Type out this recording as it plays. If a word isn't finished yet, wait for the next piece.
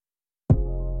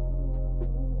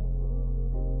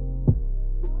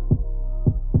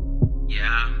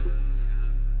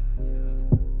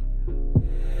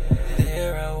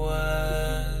There I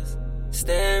was,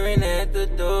 staring at the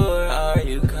door. Are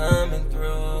you coming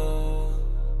through?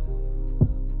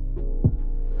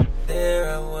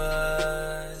 There I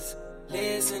was,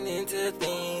 listening to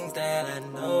things that I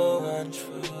know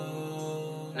untrue.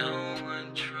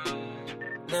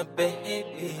 Now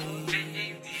baby,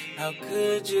 how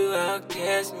could you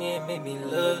outcast me and make me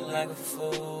look like a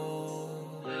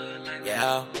fool?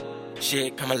 Yeah,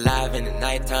 shit come alive in the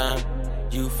nighttime.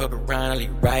 You fuck around,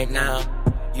 leave right now.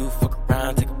 You fuck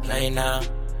around, take a plane now.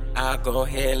 I'll go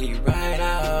ahead, leave right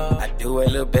out. I do a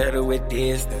little better with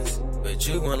distance, but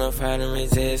you wanna fight and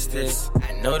resist this.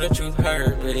 I know the truth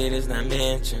hurt, but it is not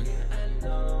mentioned.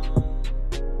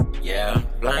 Yeah,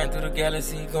 flying through the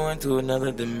galaxy, going to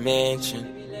another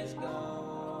dimension.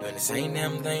 Doing the same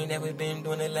damn thing that we've been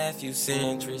doing the last few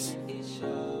centuries.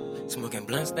 Smoking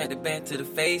blunts back to back to the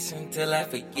face until I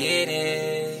forget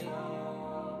it.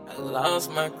 I lost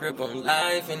my grip on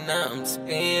life and now I'm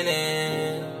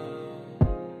spinning.